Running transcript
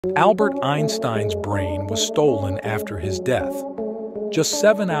Albert Einstein's brain was stolen after his death. Just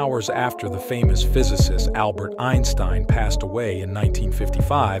 7 hours after the famous physicist Albert Einstein passed away in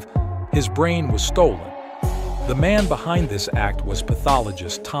 1955, his brain was stolen. The man behind this act was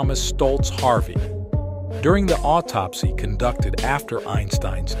pathologist Thomas Stoltz Harvey. During the autopsy conducted after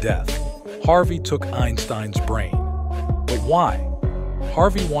Einstein's death, Harvey took Einstein's brain. But why?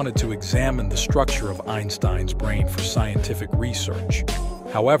 Harvey wanted to examine the structure of Einstein's brain for scientific research.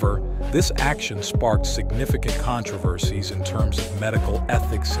 However, this action sparked significant controversies in terms of medical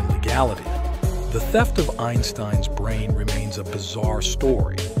ethics and legality. The theft of Einstein's brain remains a bizarre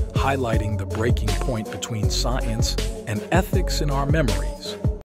story, highlighting the breaking point between science and ethics in our memories.